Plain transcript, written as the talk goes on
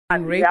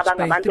being raped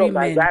by 3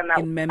 men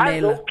in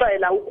Memela.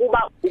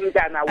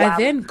 I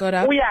then got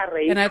up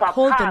and I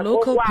called the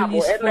local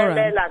police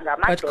forum,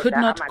 but could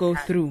not go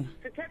through.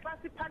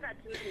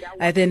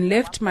 I then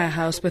left my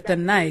house with a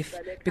knife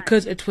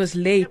because it was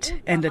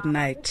late and at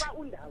night.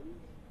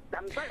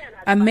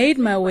 I made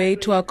my way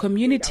to our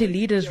community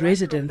leader's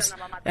residence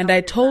and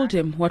I told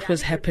him what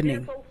was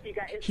happening.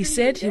 He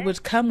said he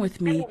would come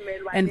with me,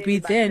 and we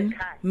then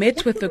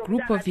met with a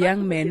group of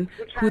young men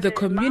who the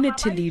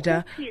community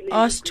leader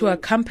asked to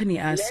accompany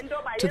us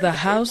to the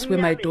house where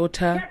my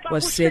daughter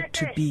was said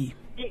to be.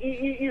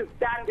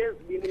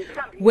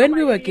 When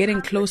we were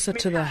getting closer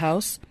to the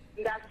house,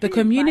 the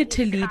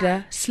community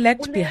leader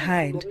slacked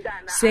behind,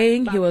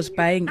 saying he was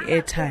buying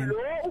airtime.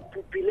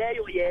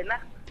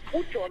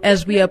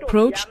 As we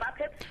approached,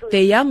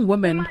 the young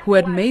woman who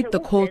had made the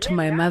call to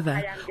my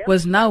mother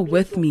was now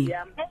with me.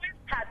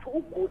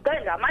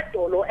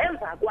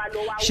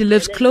 She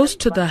lives close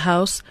to the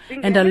house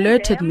and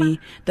alerted me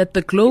that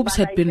the globes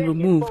had been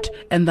removed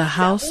and the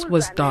house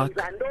was dark.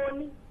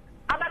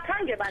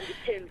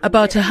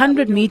 About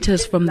 100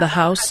 meters from the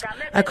house,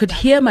 I could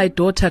hear my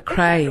daughter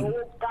crying.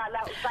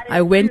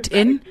 I went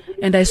in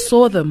and I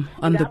saw them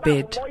on the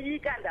bed.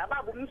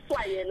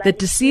 The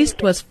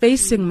deceased was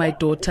facing my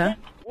daughter.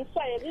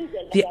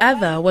 The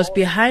other was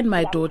behind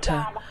my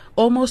daughter,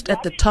 almost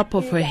at the top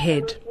of her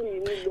head.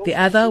 The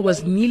other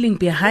was kneeling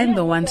behind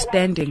the one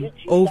standing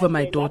over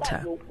my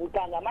daughter.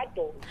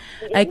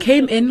 I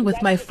came in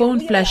with my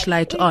phone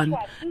flashlight on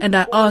and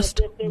I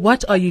asked,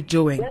 "What are you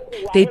doing?"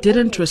 They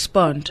didn't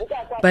respond,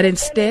 but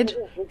instead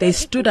they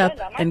stood up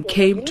and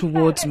came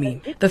towards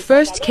me. The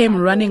first came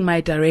running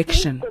my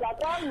direction.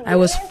 I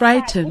was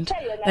frightened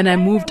and I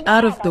moved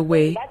out of the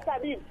way,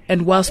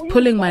 and whilst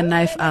pulling my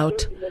knife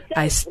out,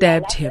 I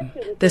stabbed him.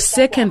 The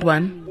second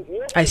one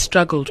I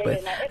struggled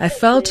with. I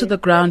fell to the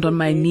ground on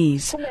my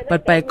knees,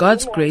 but by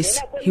God's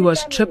grace, he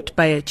was tripped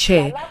by a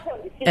chair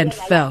and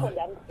fell,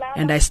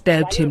 and I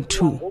stabbed him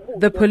too.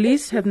 The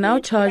police have now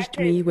charged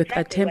me with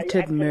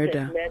attempted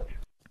murder.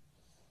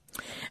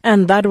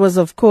 And that was,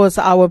 of course,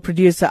 our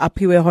producer,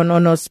 Apiwe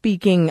Honono,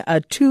 speaking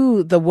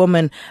to the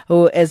woman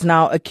who is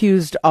now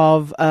accused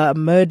of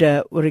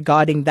murder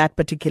regarding that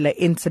particular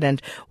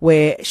incident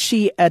where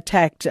she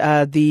attacked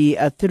the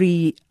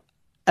 3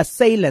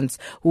 assailants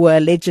who were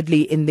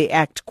allegedly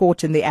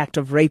caught in the act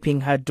of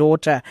raping her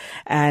daughter.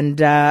 And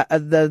there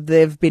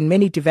have been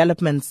many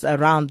developments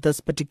around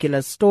this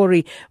particular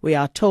story. We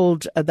are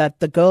told that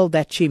the girl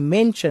that she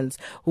mentions,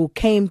 who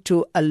came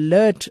to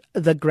alert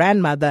the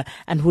grandmother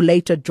and who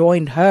later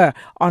joined her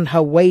on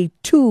her way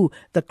to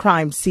the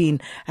crime scene,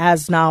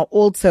 has now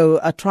also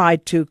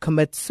tried to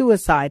commit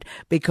suicide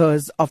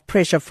because of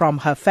pressure from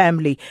her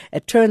family.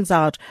 It turns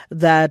out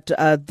that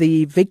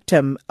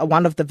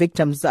one of the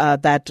victims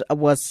that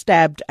was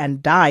stabbed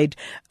and died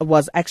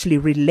was actually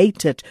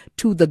related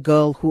to the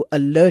girl who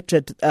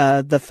alerted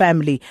the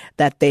family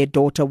that their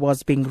daughter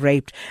was being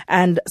raped.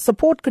 And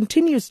support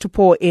continues to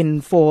pour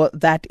in for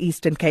that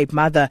Eastern Cape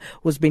mother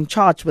who's been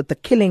charged with the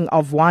killing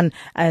of one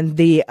and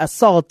the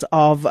assault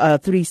of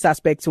 3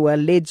 suspects who were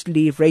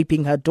allegedly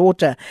raping her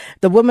daughter.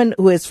 The woman,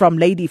 who is from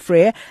Lady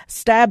Frere,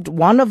 stabbed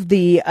one of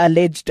the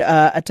alleged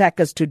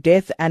attackers to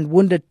death and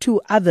wounded 2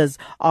 others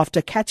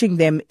after catching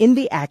them in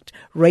the act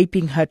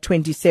raping her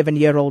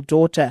 27-year-old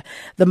daughter.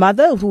 The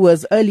mother, who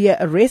was earlier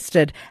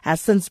arrested, has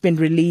since been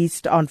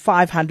released on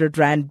 500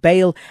 Rand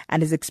bail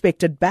and is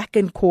expected back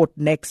in court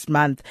next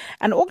month.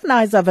 An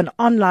organizer of an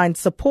online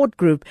support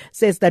group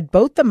says that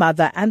both the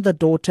mother and the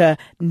daughter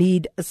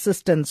need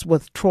assistance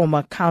with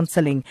trauma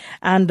counseling.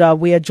 And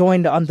we are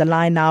joined on the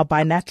line now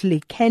by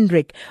Natalie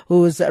Kendrick,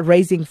 who's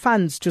raising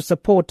funds to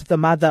support the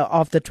mother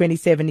of the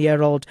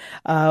 27-year-old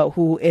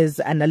who is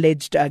an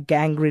alleged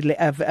gang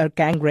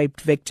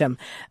raped victim.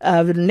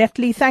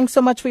 Natalie, thanks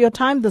so much for your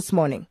time this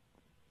morning.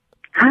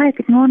 Hi,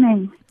 good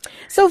morning.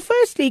 So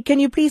firstly, can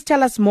you please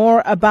tell us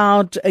more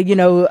about,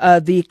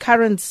 the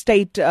current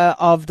state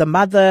of the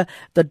mother,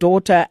 the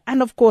daughter,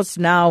 and of course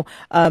now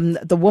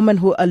the woman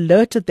who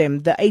alerted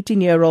them, the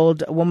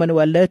 18-year-old woman who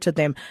alerted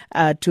them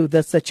to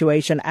the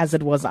situation as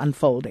it was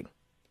unfolding?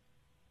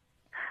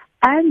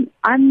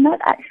 I'm not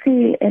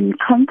actually in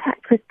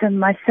contact with them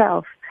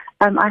myself.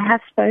 I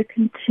have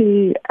spoken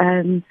to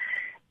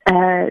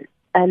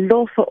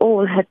Law for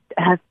All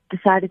have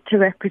decided to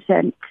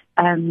represent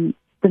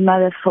the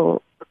mother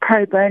for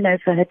pro bono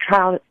for her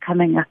trial that's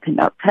coming up in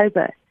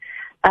October.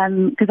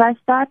 Because I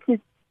started,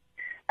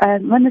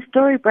 when the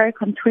story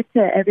broke on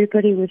Twitter,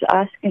 everybody was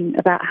asking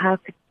about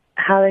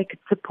how they could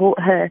support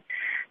her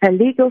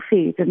legal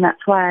fees, and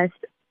that's why I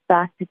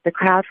started the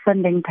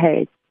crowdfunding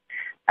page.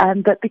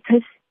 But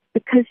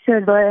because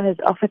her lawyer has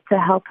offered to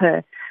help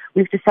her,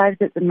 we've decided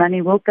that the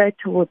money will go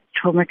towards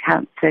trauma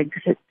counselling,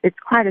 because it's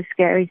quite a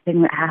scary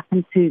thing that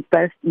happened to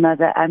both the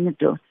mother and the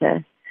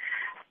daughter.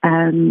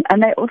 And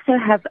they also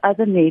have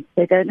other needs.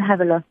 They don't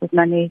have a lot of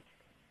money.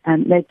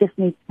 They just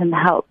need some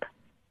help.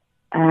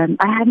 I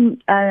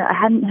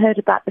hadn't heard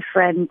about the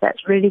friend.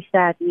 That's really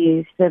sad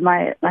news. So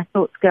my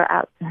thoughts go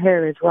out to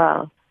her as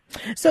well.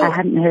 So I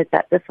hadn't heard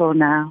that before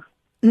now.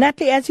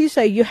 Natalie, as you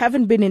say, you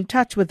haven't been in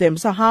touch with them.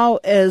 So how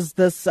is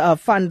this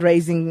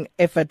fundraising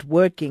effort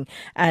working?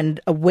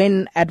 And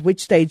at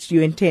which stage do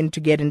you intend to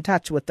get in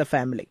touch with the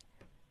family?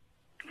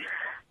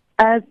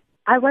 I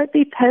won't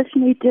be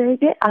personally doing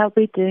it. I'll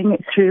be doing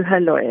it through her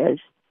lawyers.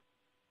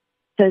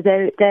 So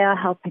they are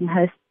helping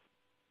her.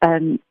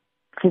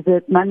 So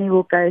the money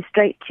will go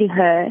straight to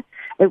her.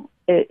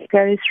 It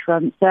goes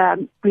from,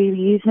 we're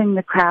using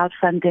the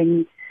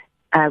crowdfunding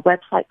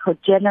website called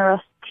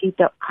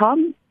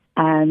generosity.com.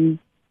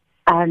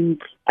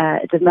 And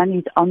the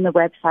money's on the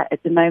website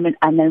at the moment.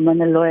 And then when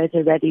the lawyers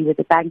are ready with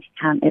the bank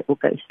account, it will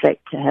go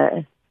straight to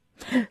her.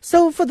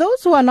 So for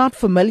those who are not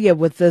familiar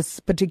with this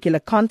particular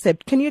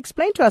concept, can you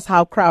explain to us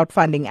how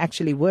crowdfunding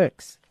actually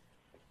works?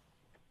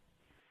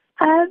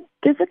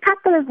 There's a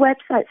couple of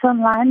websites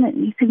online that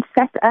you can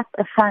set up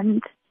a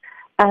fund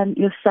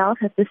yourself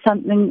if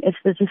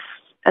there's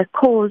a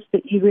cause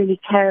that you really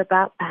care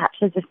about. Perhaps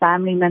as a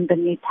family member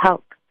needs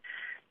help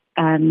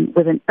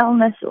with an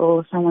illness,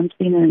 or someone's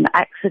been in an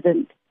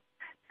accident,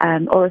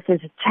 or if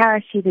there's a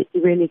charity that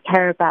you really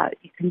care about,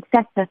 you can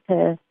set up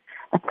a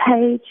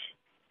page,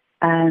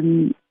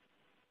 and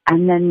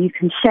then you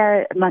can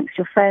share it amongst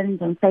your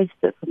friends on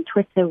Facebook and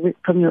Twitter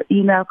from your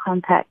email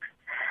contacts,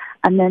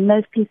 and then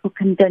those people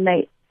can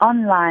donate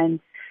online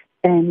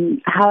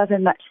in however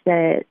much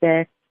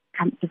they're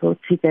comfortable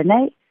to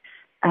donate.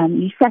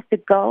 You set a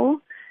goal.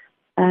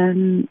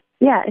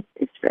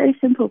 It's very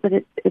simple, but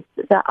it's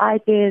the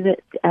idea that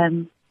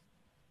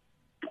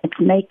it's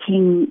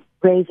making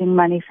raising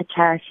money for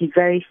charity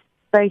very,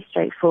 very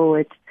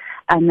straightforward,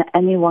 and that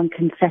anyone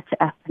can set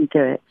it up and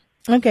do it.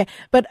 Okay,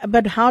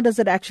 but how does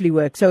it actually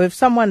work? So if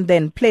someone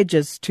then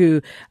pledges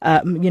to,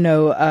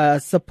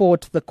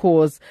 support the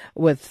cause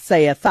with,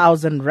 say,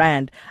 1,000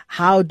 rand,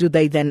 how do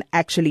they then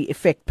actually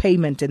effect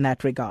payment in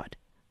that regard?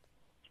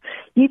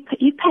 You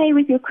pay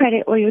with your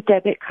credit or your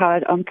debit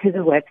card onto the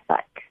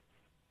website.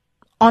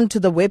 Onto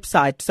the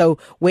website. So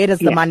where does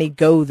the money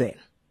go then?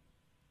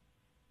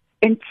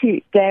 Into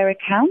their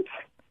account,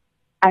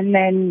 and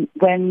then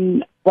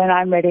when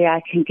I'm ready,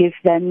 I can give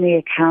them the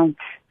account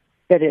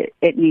that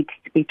it needs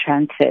to be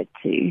transferred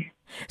to.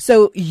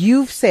 So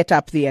you've set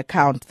up the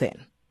account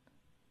then?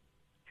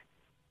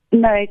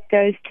 No, it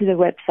goes to the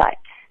website.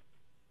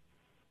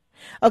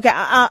 Okay,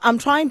 I'm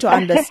trying to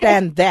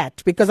understand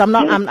that, because I'm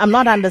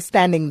not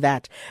understanding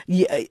that.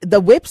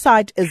 The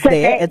website is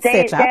there, it's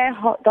set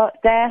up.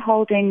 They're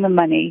holding the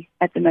money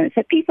at the moment.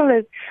 So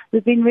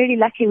we've been really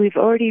lucky. We've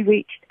already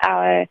reached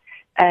our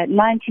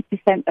 90%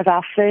 of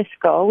our first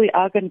goal. We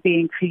are going to be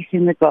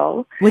increasing the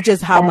goal. Which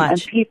is how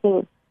much?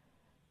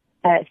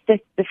 And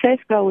the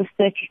first goal was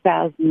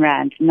 30,000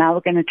 rand. Now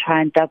we're going to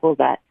try and double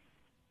that.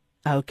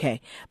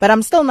 Okay, but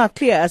I'm still not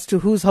clear as to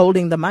who's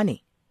holding the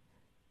money.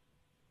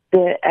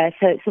 So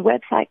it's a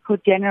website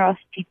called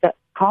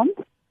generosity.com,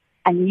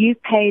 and you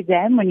pay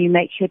them when you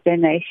make your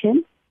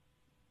donation,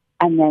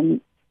 and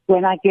then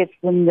when I give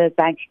them the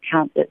bank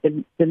account that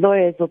the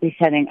lawyers will be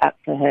setting up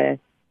for her,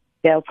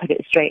 they'll put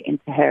it straight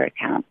into her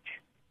account.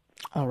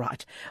 All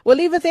right. We'll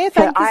leave it there.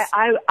 So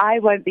I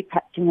won't be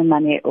touching the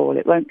money at all.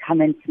 It won't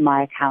come into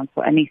my account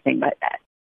or anything like that.